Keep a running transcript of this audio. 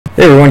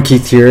Hey everyone,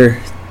 Keith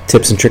here,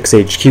 Tips and Tricks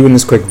HQ. In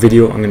this quick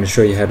video, I'm going to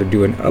show you how to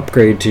do an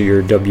upgrade to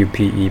your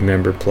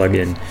eMember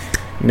plugin.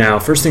 Now,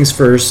 first things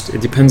first,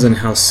 it depends on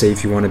how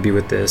safe you want to be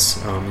with this.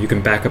 You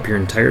can back up your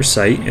entire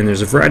site, and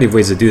there's a variety of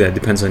ways to do that. It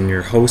depends on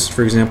your host.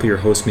 For example, your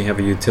host may have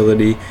a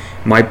utility.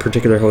 My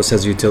particular host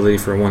has a utility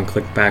for a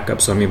one-click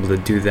backup, so I'm able to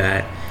do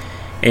that.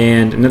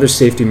 And another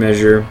safety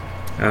measure,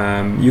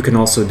 you can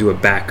also do a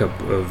backup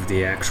of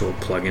the actual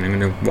plugin. I'm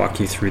going to walk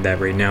you through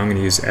that right now. I'm going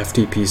to use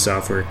FTP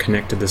software,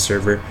 connect to the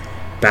server,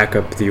 back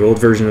up the old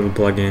version of the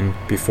plugin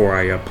before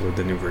I upload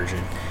the new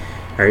version.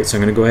 Alright, so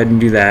I'm going to go ahead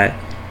and do that.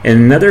 And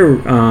another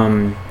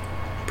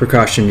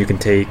precaution you can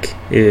take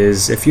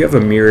is if you have a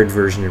mirrored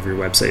version of your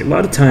website. A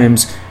lot of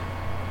times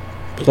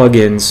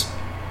plugins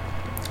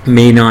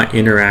may not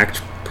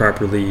interact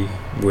properly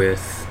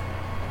with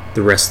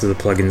the rest of the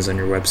plugins on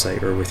your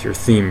website or with your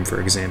theme,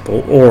 for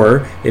example,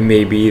 or it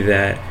may be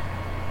that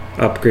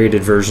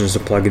upgraded versions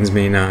of plugins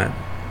may not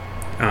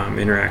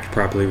interact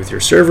properly with your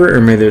server,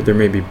 or there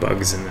may be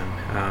bugs in them.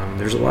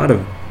 There's a lot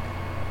of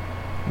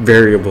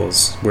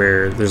variables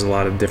where there's a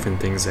lot of different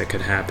things that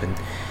could happen.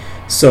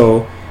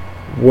 So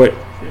what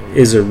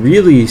is a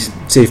really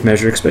safe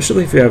measure,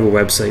 especially if you have a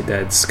website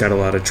that's got a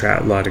lot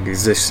of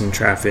existing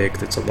traffic,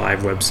 that's a live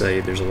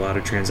website, there's a lot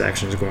of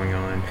transactions going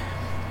on,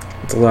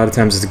 a lot of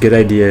times it's a good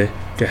idea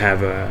to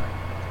have a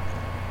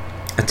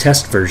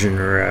test version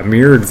or a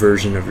mirrored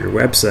version of your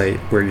website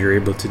where you're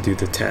able to do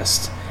the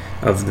test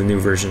of the new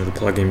version of the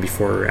plugin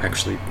before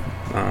actually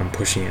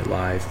pushing it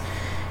live.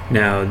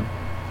 Now,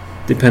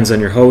 depends on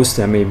your host.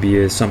 That may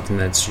be something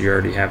that you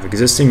already have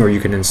existing, or you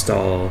can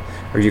install,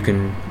 or you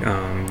can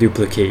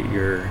duplicate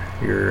your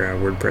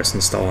WordPress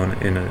install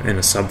in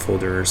a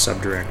subfolder or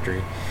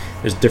subdirectory.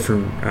 There's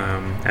different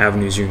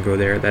avenues you can go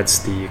there. That's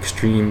the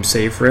extreme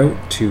safe route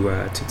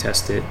to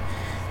test it.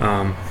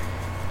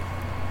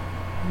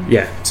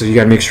 Yeah, so you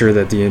got to make sure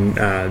that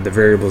the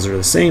variables are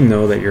the same,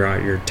 though, that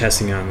you're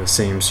testing on the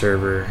same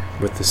server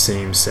with the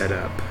same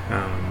setup,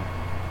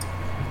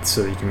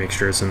 so that you can make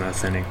sure it's an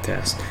authentic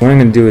test. What I'm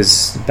going to do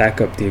is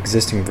back up the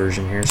existing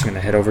version here. So I'm going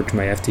to head over to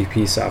my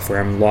FTP software.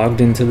 I'm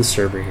logged into the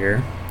server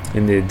here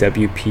in the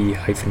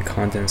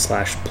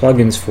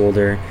wp-content/plugins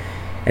folder.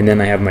 And then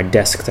I have my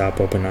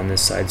desktop open on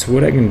this side. So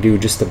what I can do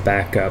just to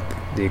back up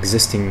the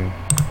existing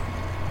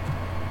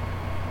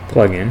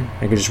plugin,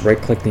 I can just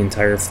right click the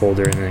entire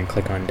folder and then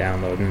click on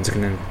download, and it's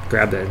going to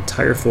grab that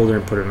entire folder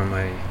and put it on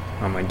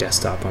my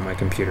desktop on my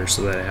computer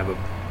so that I have a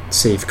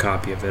safe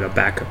copy of it, a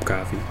backup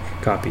copy.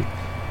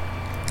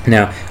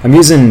 Now, I'm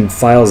using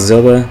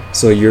FileZilla,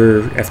 so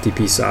your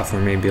FTP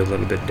software may be a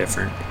little bit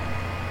different.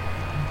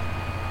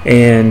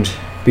 And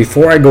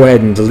before I go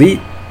ahead and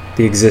delete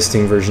the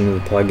existing version of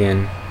the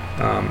plugin,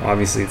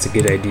 obviously it's a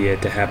good idea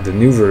to have the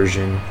new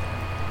version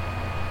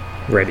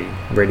ready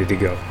to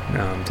go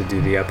to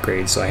do the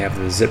upgrade. So I have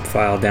the zip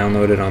file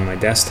downloaded on my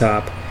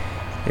desktop,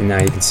 and now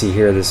you can see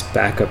here this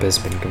backup has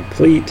been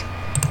complete.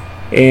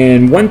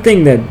 And one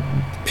thing that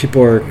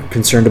people are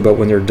concerned about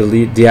when they're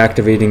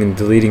deactivating and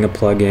deleting a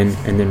plugin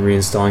and then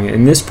reinstalling it,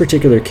 in this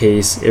particular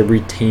case, it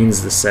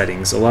retains the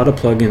settings. A lot of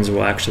plugins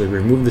will actually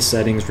remove the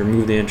settings,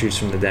 remove the entries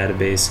from the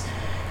database.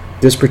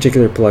 This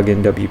particular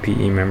plugin, WP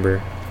eMember,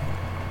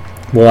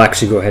 we'll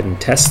actually go ahead and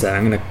test that.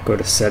 I'm going to go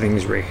to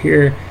settings right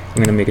here. I'm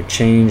going to make a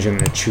change. I'm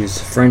going to choose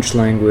French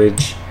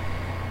language,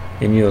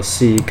 and you'll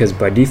see, because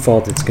by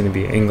default it's going to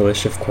be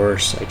English, of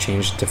course, I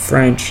changed it to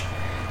French.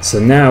 So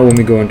now when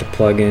we go into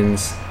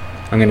plugins,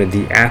 I'm going to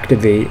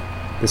deactivate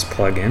this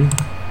plugin,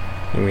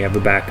 and we have a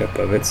backup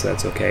of it, so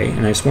that's okay.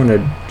 And I just want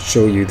to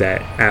show you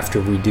that after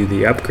we do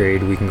the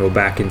upgrade, we can go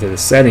back into the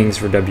settings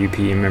for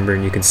WP eMember,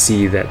 and you can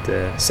see that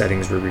the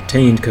settings were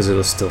retained because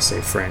it'll still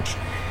say French.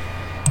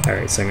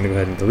 Alright, so I'm going to go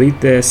ahead and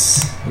delete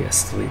this.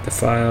 Yes, delete the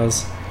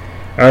files.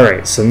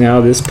 Alright, so now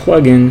this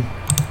plugin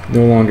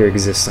no longer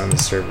exists on the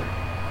server.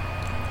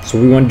 So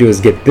what we want to do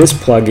is get this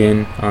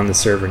plugin on the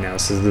server now.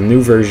 So the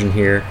new version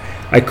here.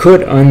 I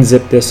could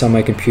unzip this on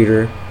my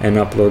computer and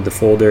upload the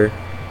folder,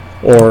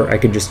 or I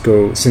could just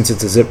go, since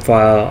it's a zip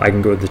file, I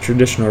can go the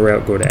traditional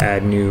route, go to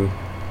add new,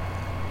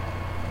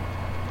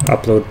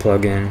 upload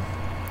plugin,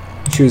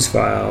 choose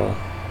file,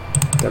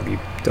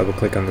 double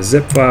click on the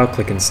zip file,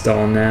 click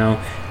install now.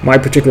 My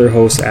particular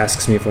host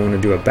asks me if I want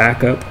to do a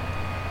backup.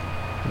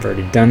 I've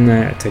already done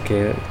that. I took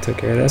care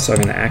of that. So I'm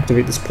going to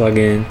activate this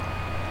plugin,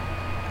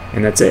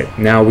 and that's it.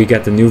 Now we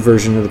got the new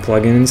version of the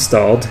plugin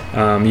installed.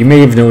 You may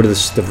have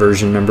noticed the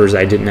version numbers.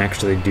 I didn't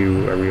actually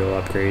do a real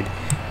upgrade.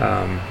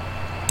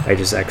 I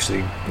just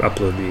actually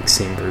uploaded the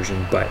same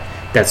version, but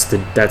that's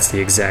the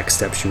exact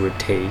steps you would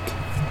take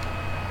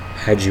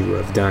had you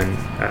have done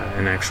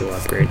an actual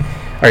upgrade.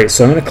 Alright,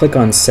 so I'm going to click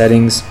on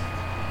settings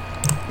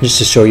just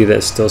to show you that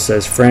it still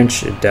says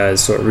French. It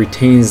does, so it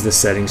retains the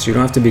settings. So you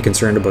don't have to be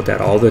concerned about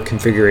that. All the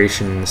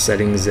configuration and the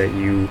settings that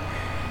you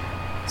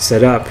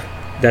set up,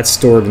 that's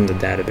stored in the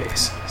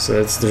database. So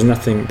there's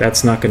nothing,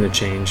 that's not going to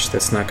change.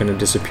 That's not going to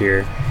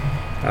disappear.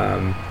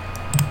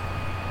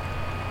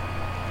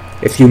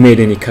 If you made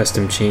any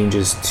custom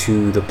changes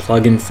to the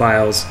plugin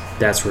files,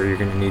 that's where you're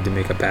going to need to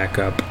make a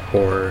backup,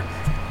 or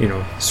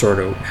sort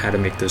out how to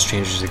make those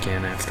changes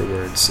again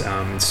afterwards.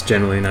 It's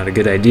generally not a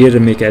good idea to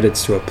make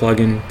edits to a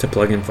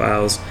plugin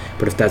files,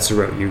 but if that's the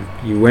route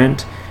you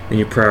went, then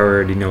you probably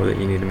already know that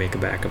you need to make a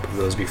backup of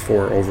those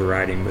before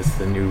overriding with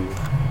the new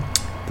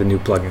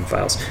plugin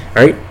files.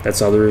 Alright,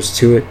 that's all there is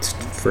to it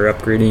for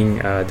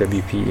upgrading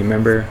WP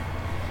eMember.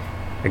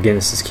 Again,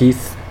 this is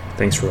Keith.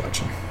 Thanks for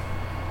watching.